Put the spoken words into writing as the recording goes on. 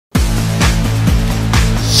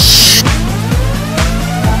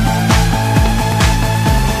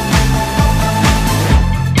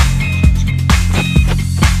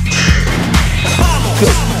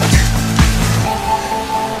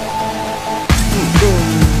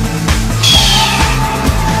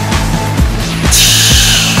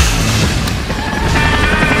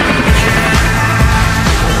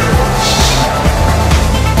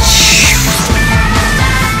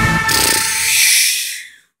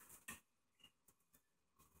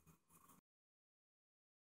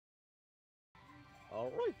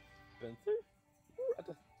Alright, Spencer. We're at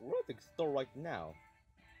the clothing store right now.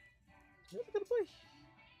 What's it gonna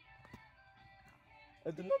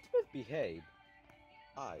buy? Do not misbehave.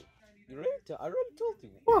 I. I already told you.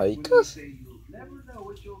 Why? Because you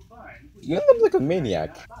look like a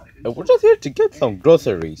maniac. We're just here to get some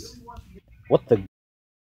groceries. What the?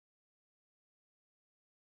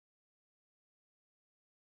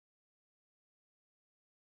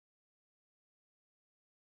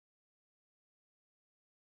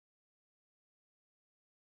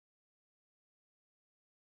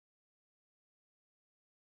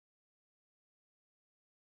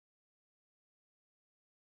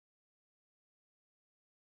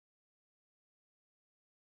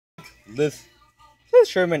 This. This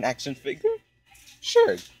Sherman action figure?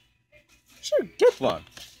 Sure. Sure, get one.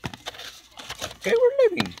 Okay, we're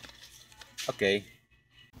leaving. Okay.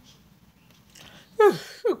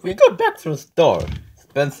 Look, we got back from the store.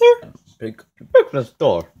 Spencer? Back from the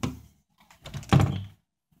store.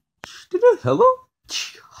 Hello?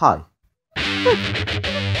 Hi.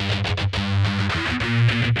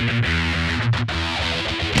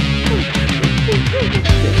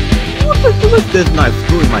 What the hell is this knife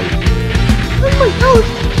screwing my house?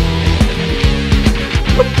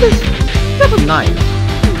 What's this? That's a knife.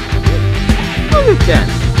 No, you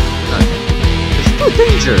can't. It's too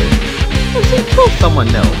dangerous. I should call someone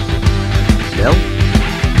else. Well?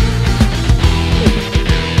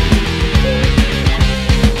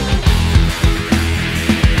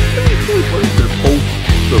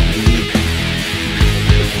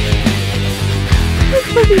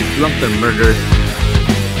 Drunk and murders.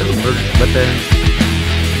 Murdered weapons.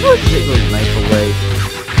 Let's take those knife away.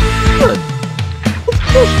 Good. Let's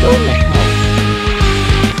go show the house.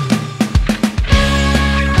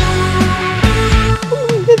 Oh,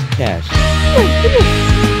 this cash.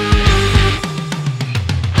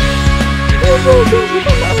 I'm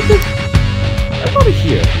out of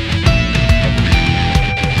here.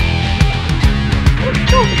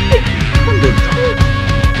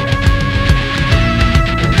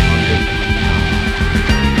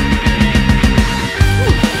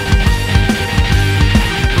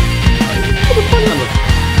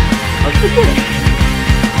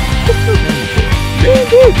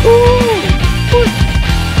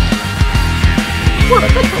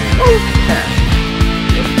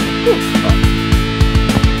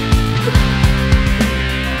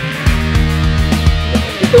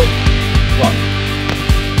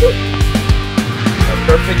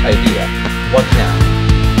 Perfect idea. What now?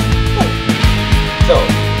 So,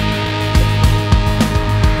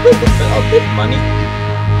 we can spend all this money.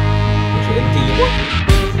 Which is into you.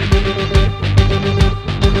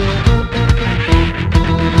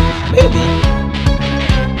 Maybe.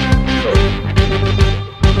 So,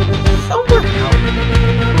 somewhere else.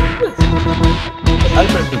 I'll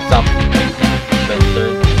try to do something like that. Spencer,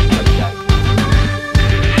 like that.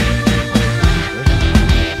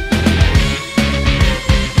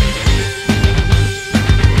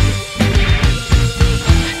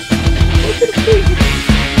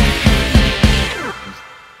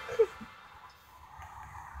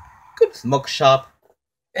 Good smoke shop.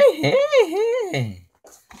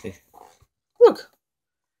 Look,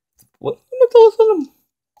 what those are them?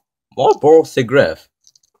 Marlboro cigarette.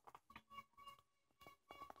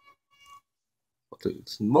 What to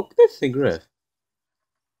smoke this cigarette?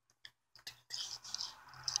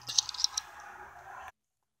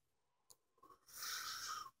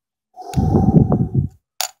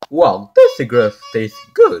 Wow, this cigarette tastes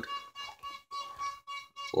good.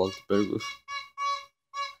 Lots burgers.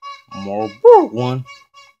 Marlboro one.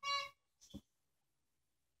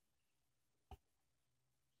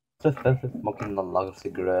 Just expensive smoking a lot of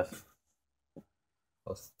cigarettes.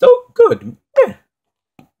 Oh, so good. Yeah.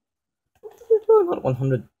 About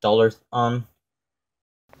 $100 on.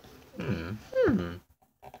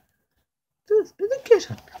 This is a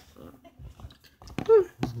kitchen.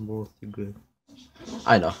 More cigarette.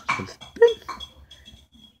 I know.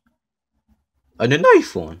 And an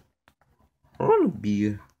iPhone. Or a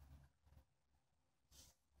beer.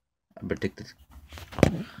 I better take this.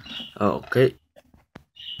 Okay.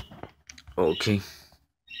 Okay.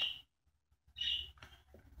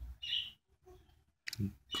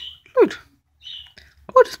 Good. I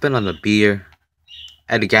want to spend on a beer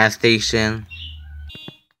at the gas station.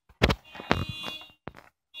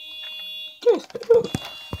 Yes,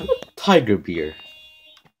 Tiger beer.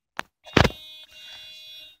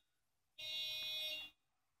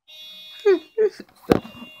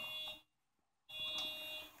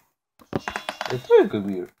 It's very good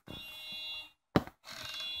beer.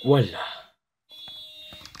 Voila.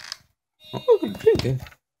 Oh, good drinking.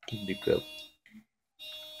 Good.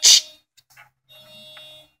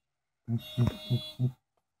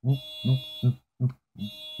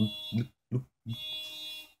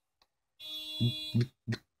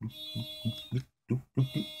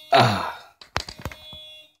 Ah.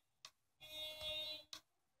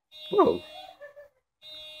 Whoa.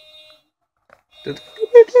 That's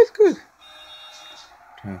good.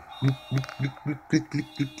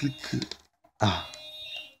 Ah.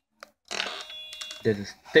 That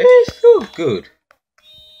is so good.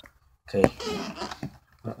 Okay.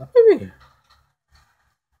 Maybe.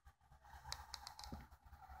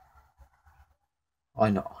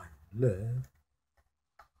 I know. Love.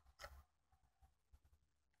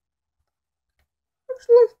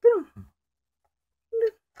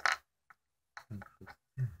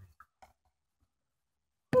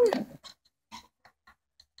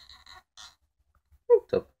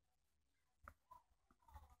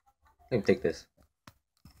 Let me take this.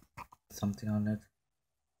 Something on it.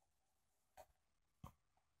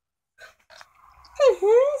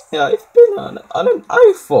 Yeah, it's been on an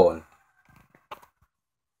iPhone.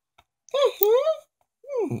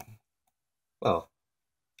 Well,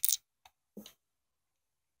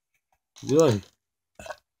 good.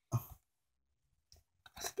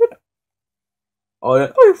 It's been on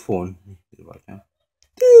an iPhone. Right now.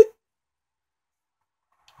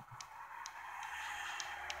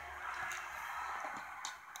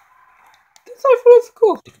 This iPhone is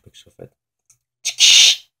cool. Take a picture of it.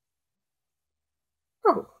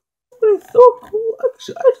 Oh, it's so cool.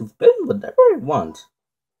 Actually, I can spend whatever I want.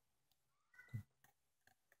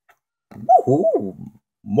 Woohoo!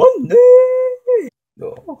 Monday!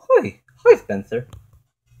 Oh, hi. Hi, Spencer.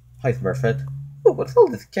 Hi, Smurfette. Oh, what's all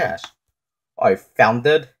this cash? I found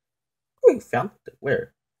it. Oh, you found it?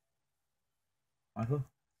 Where?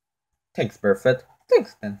 Thanks, Smurfette.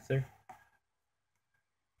 Thanks, Spencer.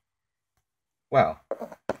 Wow.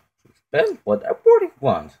 Spend whatever you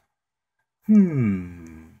want.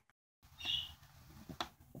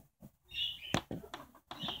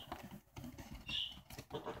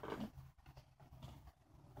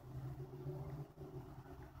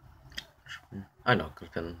 I know,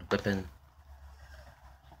 Griffin.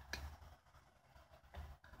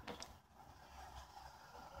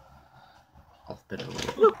 I'll spit it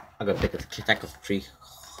away. I'm gonna pick a stack of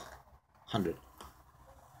 300.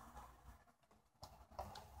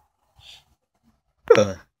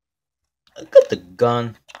 I got the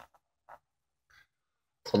gun.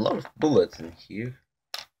 There's a lot of bullets in here.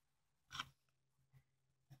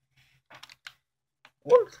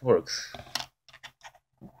 What works?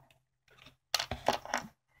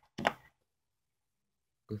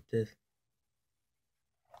 With this.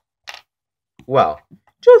 Wow.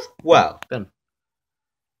 Just wow. Then.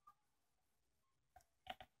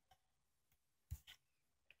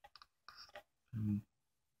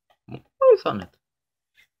 What is on it?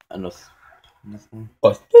 Enough.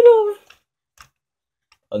 What's it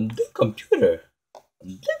on the computer?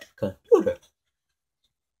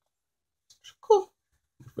 Cool.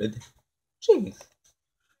 With James.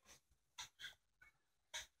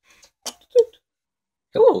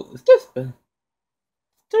 Hello, is this Spencer?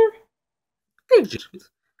 Okay,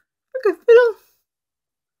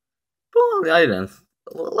 all the items.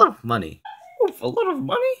 A lot of money. Oh, a lot of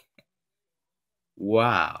money?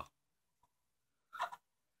 Wow.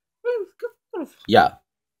 Yeah.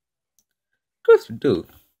 Good to do.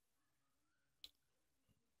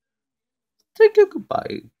 Take a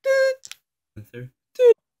goodbye.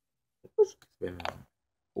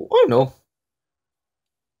 Oh, I know.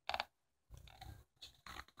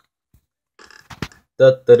 I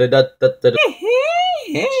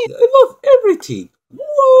love everything.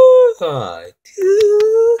 What?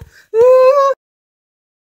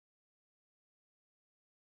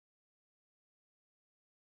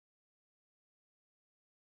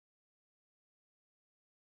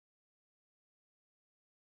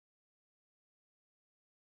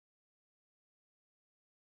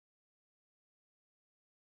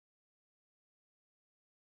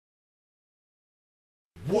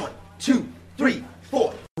 One, two, three,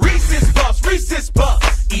 four. Reese's Puffs, Reese's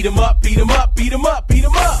Puffs. Eat 'em up, beat 'em up, beat 'em up, beat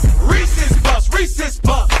 'em up. Reese's Puffs, Reese's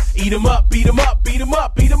Puffs. Eat 'em up, beat 'em up, beat 'em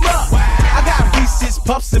up, beat 'em up. Wow. I got Reese's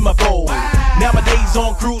Puffs in my bowl. Wow. Nowadays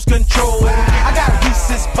on cruise control. Wow. I got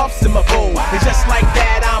Reese's Puffs in my bowl. Wow. And just like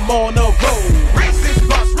that, I'm on a roll. Reese's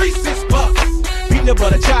Puffs, Reese's Puffs. Peanut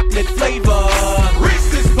butter chocolate flavor.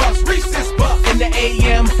 Reese's Puffs, Reese's Puffs. In the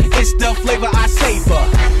AM, it's the flavor I savor.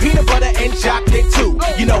 Peanut butter and chocolate too.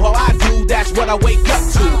 You know how I do, that's what I wake up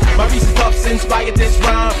to. My Reese's Puffs inspired this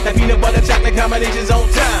rhyme. That peanut butter chocolate combination's on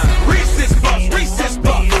time. Reese's